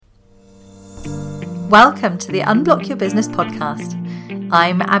Welcome to the Unblock Your Business podcast.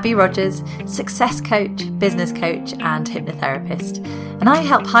 I'm Abby Rogers, success coach, business coach, and hypnotherapist, and I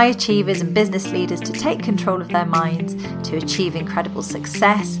help high achievers and business leaders to take control of their minds, to achieve incredible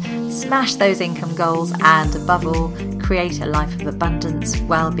success, smash those income goals, and above all, create a life of abundance,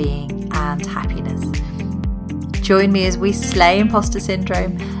 well-being, and happiness. Join me as we slay imposter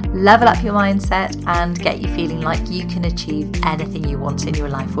syndrome, level up your mindset, and get you feeling like you can achieve anything you want in your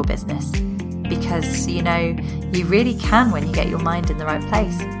life or business. Because, you really can when you get your mind in the right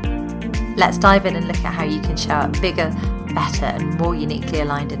place. Let's dive in and look at how you can show up bigger, better, and more uniquely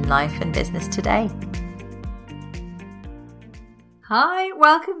aligned in life and business today. Hi,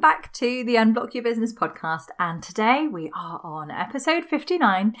 welcome back to the Unblock Your Business podcast. And today we are on episode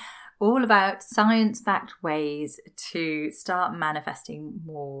 59, all about science-backed ways to start manifesting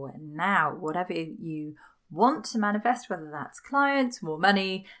more now. Whatever you want to manifest, whether that's clients, more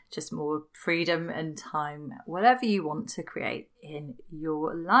money, just more freedom and time, whatever you want to create in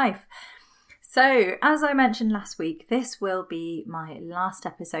your life. So, as I mentioned last week, this will be my last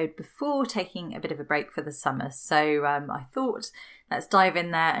episode before taking a bit of a break for the summer. So I thought let's dive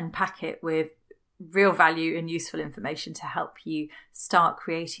in there and pack it with real value and useful information to help you start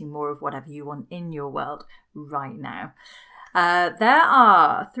creating more of whatever you want in your world right now. There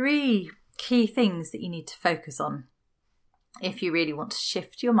are 3 key things that you need to focus on if you really want to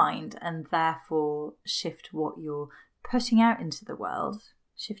shift your mind and therefore shift what you're putting out into the world,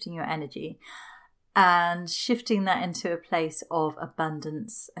 shifting your energy and shifting that into a place of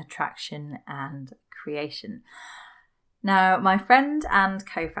abundance, attraction and creation. Now, my friend and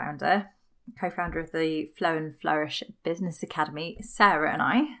co-founder of the Flow and Flourish Business Academy, Sarah,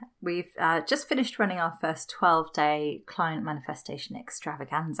 and we've just finished running our first 12-day client manifestation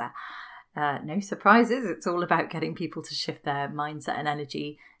extravaganza. No surprises, it's all about getting people to shift their mindset and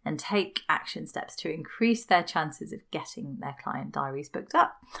energy and take action steps to increase their chances of getting their client diaries booked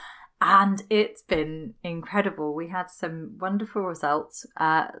up. And it's been incredible. We had some wonderful results,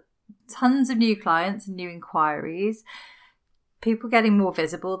 tons of new clients and new inquiries, people getting more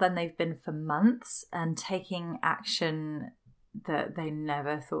visible than they've been for months and taking action that they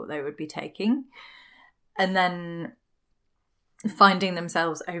never thought they would be taking. And then finding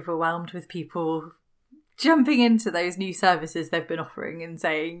themselves overwhelmed with people jumping into those new services they've been offering and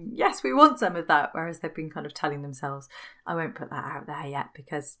saying, yes, we want some of that. Whereas they've been kind of telling themselves, I won't put that out there yet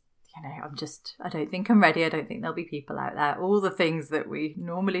because, I don't think I'm ready. I don't think there'll be people out there. All the things that we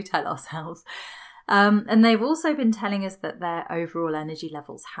normally tell ourselves. And they've also been telling us that their overall energy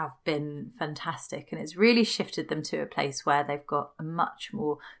levels have been fantastic. And it's really shifted them to a place where they've got a much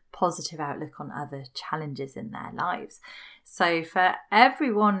more positive outlook on other challenges in their lives. So for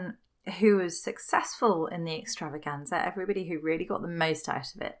everyone who was successful in the extravaganza, everybody who really got the most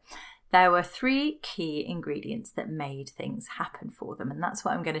out of it, there were 3 key ingredients that made things happen for them. And that's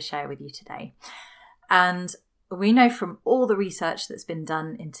what I'm going to share with you today. And we know from all the research that's been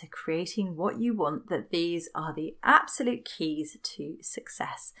done into creating what you want that these are the absolute keys to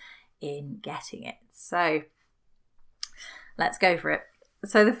success in getting it. So let's go for it.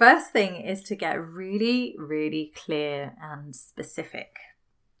 So the first thing is to get really, really clear and specific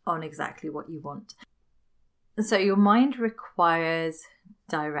on exactly what you want. So your mind requires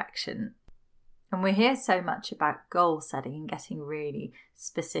direction. And we hear so much about goal setting and getting really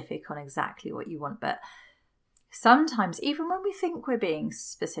specific on exactly what you want. But sometimes, even when we think we're being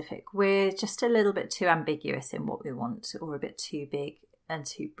specific, we're just a little bit too ambiguous in what we want or a bit too big and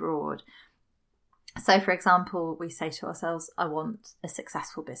too broad. So, for example, we say to ourselves, I want a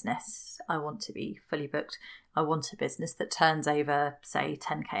successful business. I want to be fully booked. I want a business that turns over, say,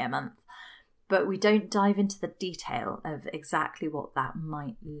 10K a month. But we don't dive into the detail of exactly what that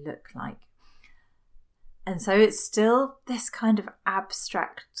might look like. And so it's still this kind of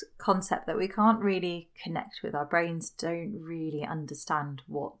abstract concept that we can't really connect with. Our brains don't really understand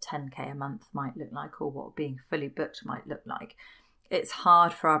what 10K a month might look like or what being fully booked might look like. It's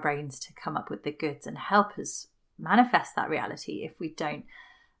hard for our brains to come up with the goods and help us manifest that reality if we don't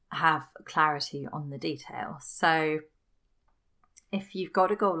have clarity on the detail. So if you've got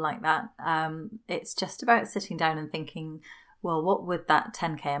a goal like that, it's just about sitting down and thinking, well, what would that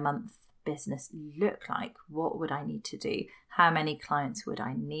 10K a month business look like? What would I need to do? How many clients would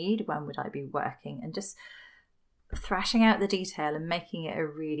I need? When would I be working? And just thrashing out the detail and making it a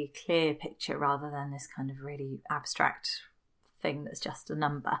really clear picture rather than this kind of really abstract thing that's just a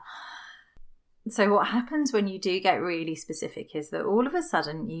number. So what happens when you do get really specific is that all of a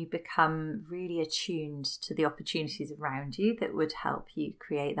sudden you become really attuned to the opportunities around you that would help you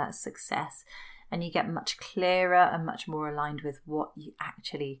create that success, and you get much clearer and much more aligned with what you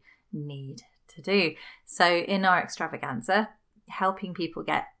actually need to do. So in our extravaganza, helping people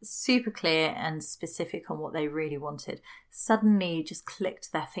get super clear and specific on what they really wanted suddenly just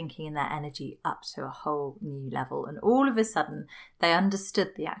clicked their thinking and their energy up to a whole new level. And all of a sudden, they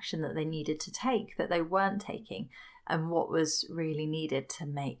understood the action that they needed to take, that they weren't taking, and what was really needed to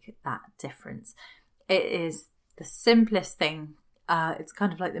make that difference. It is the simplest thing. It's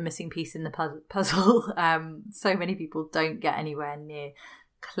kind of like the missing piece in the puzzle. So many people don't get anywhere near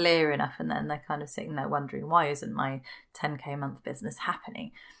clear enough, and then they're kind of sitting there wondering, why isn't my 10k a month business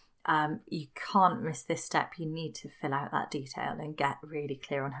happening? You can't miss this step. You need to fill out that detail and get really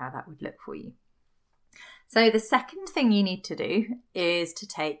clear on how that would look for you. So the second thing you need to do is to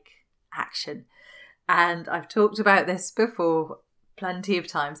take action. And I've talked about this before plenty of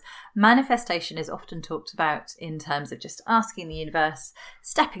times. Manifestation is often talked about in terms of just asking the universe,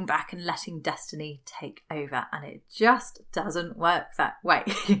 stepping back and letting destiny take over. And it just doesn't work that way.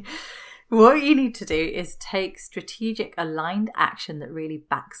 What you need to do is take strategic, aligned action that really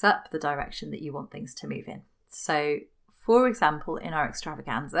backs up the direction that you want things to move in. So, for example, in our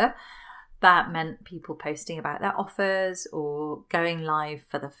extravaganza, that meant people posting about their offers or going live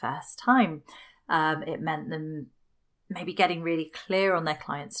for the first time. It meant them maybe getting really clear on their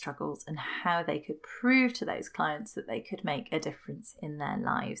clients' struggles and how they could prove to those clients that they could make a difference in their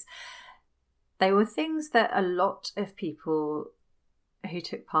lives. They were things that a lot of people who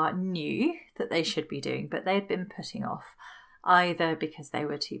took part knew that they should be doing, but they had been putting off, either because they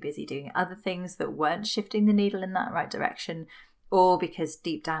were too busy doing other things that weren't shifting the needle in that right direction, or because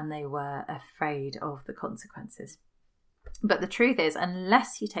deep down they were afraid of the consequences. But the truth is,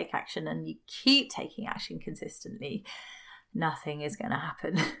 unless you take action and you keep taking action consistently, nothing is going to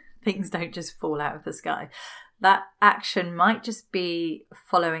happen. Things don't just fall out of the sky. That action might just be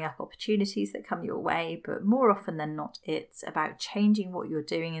following up opportunities that come your way, but more often than not, it's about changing what you're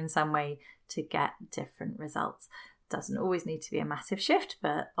doing in some way to get different results. Doesn't always need to be a massive shift,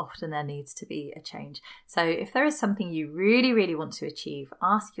 but often there needs to be a change. So if there is something you really, really want to achieve,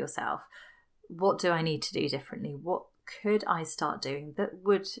 ask yourself, what do I need to do differently? What could I start doing that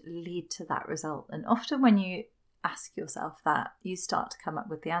would lead to that result? And often when you ask yourself that, you start to come up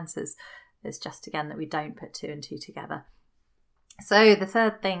with the answers. It's just, again, that we don't put two and two together. So the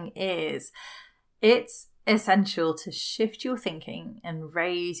third thing is, it's essential to shift your thinking and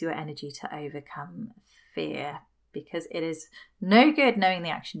raise your energy to overcome fear, because it is no good knowing the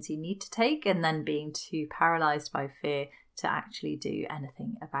actions you need to take and then being too paralyzed by fear to actually do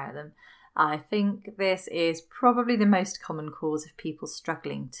anything about them. I think this is probably the most common cause of people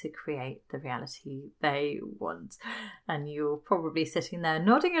struggling to create the reality they want. And you're probably sitting there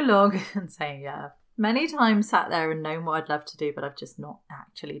nodding along and saying, yeah, many times sat there and known what I'd love to do, but I've just not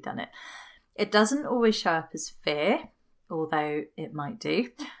actually done it. It doesn't always show up as fear, although it might do.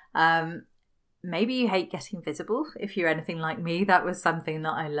 Maybe you hate getting visible. If you're anything like me, that was something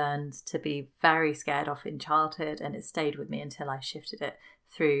that I learned to be very scared of in childhood, and it stayed with me until I shifted it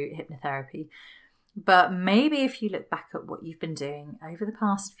through hypnotherapy. But maybe if you look back at what you've been doing over the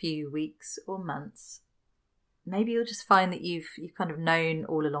past few weeks or months, maybe you'll just find that you've kind of known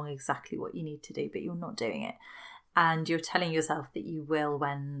all along exactly what you need to do, but you're not doing it. And you're telling yourself that you will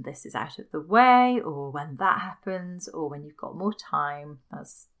when this is out of the way, or when that happens, or when you've got more time.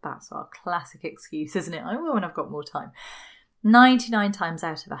 That's our classic excuse, isn't it? I will when I've got more time. 99 times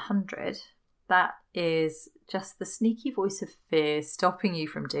out of 100, that is just the sneaky voice of fear stopping you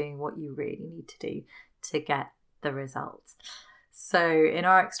from doing what you really need to do to get the results. So in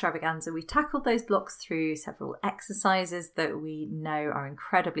our extravaganza, we tackled those blocks through several exercises that we know are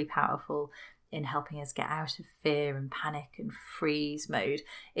incredibly powerful in helping us get out of fear and panic and freeze mode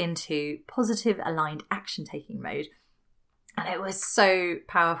into positive, aligned action-taking mode. And it was so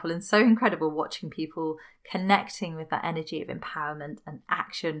powerful and so incredible watching people connecting with that energy of empowerment and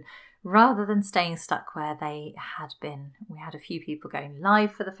action rather than staying stuck where they had been. We had a few people going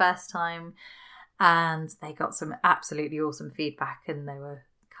live for the first time, and they got some absolutely awesome feedback, and they were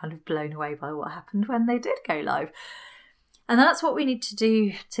kind of blown away by what happened when they did go live. And that's what we need to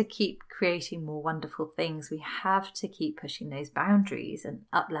do to keep creating more wonderful things. We have to keep pushing those boundaries and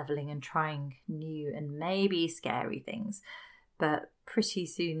up-leveling and trying new and maybe scary things. But pretty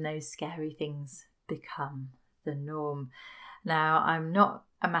soon those scary things become the norm. Now, I'm not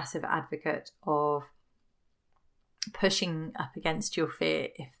a massive advocate of pushing up against your fear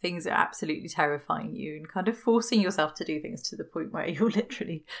if things are absolutely terrifying you and kind of forcing yourself to do things to the point where you're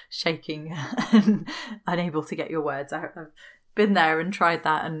literally shaking and unable to get your words out. I've been there and tried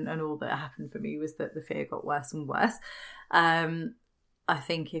that, and all that happened for me was that the fear got worse and worse. I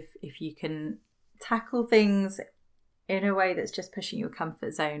think if you can tackle things in a way that's just pushing your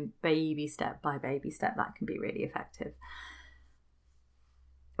comfort zone baby step by baby step, that can be really effective.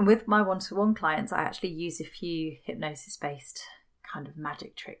 And with my one-to-one clients, I actually use a few hypnosis-based kind of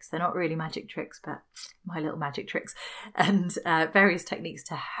magic tricks. They're not really magic tricks, but my little magic tricks, and various techniques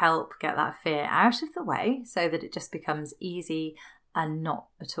to help get that fear out of the way so that it just becomes easy and not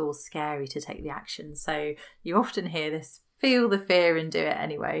at all scary to take the action. So you often hear this, feel the fear and do it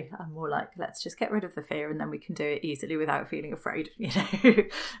anyway. I'm more like, let's just get rid of the fear and then we can do it easily without feeling afraid,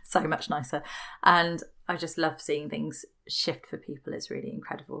 so much nicer. And I just love seeing things shift for people. It's really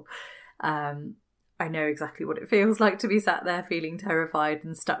incredible. I know exactly what it feels like to be sat there feeling terrified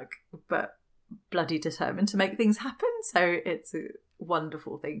and stuck, but bloody determined to make things happen. So it's a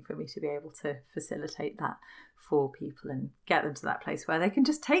wonderful thing for me to be able to facilitate that for people and get them to that place where they can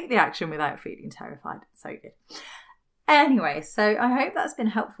just take the action without feeling terrified. It's so good. Anyway, so I hope that's been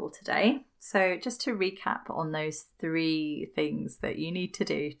helpful today. So just to recap on those 3 things that you need to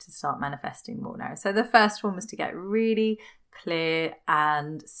do to start manifesting more now. So the first one was to get really clear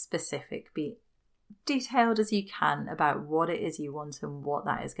and specific, be detailed as you can about what it is you want and what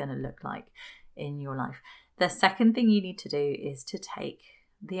that is going to look like in your life. The second thing you need to do is to take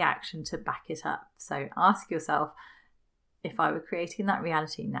the action to back it up. So ask yourself, if I were creating that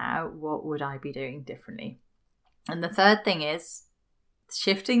reality now, what would I be doing differently? And the third thing is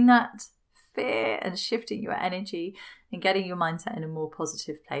shifting that fear and shifting your energy and getting your mindset in a more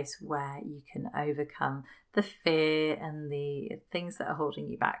positive place where you can overcome the fear and the things that are holding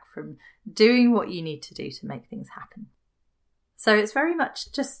you back from doing what you need to do to make things happen. So it's very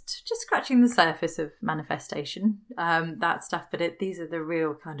much just scratching the surface of manifestation, that stuff, but these are the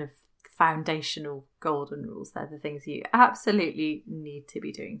real kind of foundational golden rules. They're the things you absolutely need to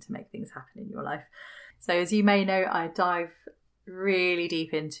be doing to make things happen in your life. So as you may know, I dive really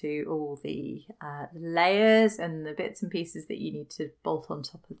deep into all the layers and the bits and pieces that you need to bolt on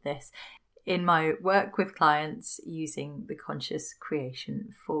top of this in my work with clients using the Conscious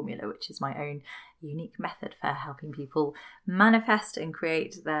Creation Formula, which is my own unique method for helping people manifest and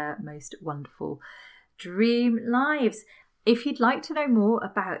create their most wonderful dream lives. If you'd like to know more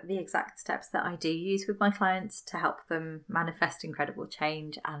about the exact steps that I do use with my clients to help them manifest incredible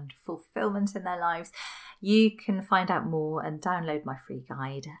change and fulfillment in their lives, you can find out more and download my free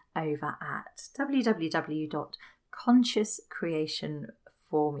guide over at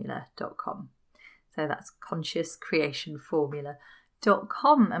www.consciouscreationformula.com. So that's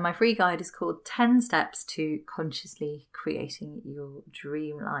consciouscreationformula.com, and my free guide is called 10 Steps to Consciously Creating Your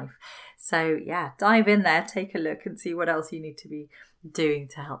Dream Life. So yeah, dive in there, take a look and see what else you need to be doing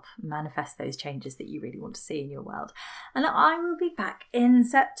to help manifest those changes that you really want to see in your world. And I will be back in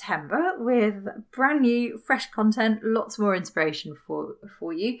September with brand new, fresh content, lots more inspiration for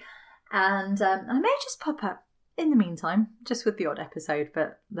you. And I may just pop up in the meantime, just with the odd episode,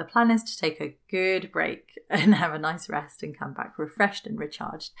 but the plan is to take a good break and have a nice rest and come back refreshed and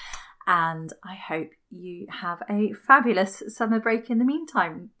recharged. And I hope you have a fabulous summer break in the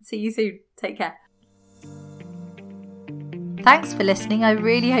meantime. See you soon. Take care. Thanks for listening. I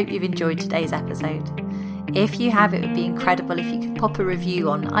really hope you've enjoyed today's episode. If you have, it would be incredible if you could pop a review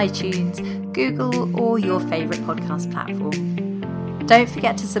on iTunes, Google, or your favourite podcast platform. Don't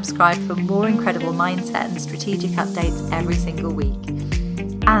forget to subscribe for more incredible mindset and strategic updates every single week.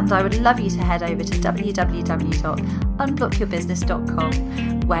 And I would love you to head over to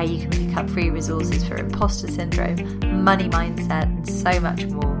www.unblockyourbusiness.com, where you can pick up free resources for imposter syndrome, money mindset, and so much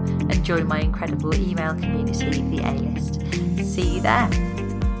more, and join my incredible email community, the A-List. See you there.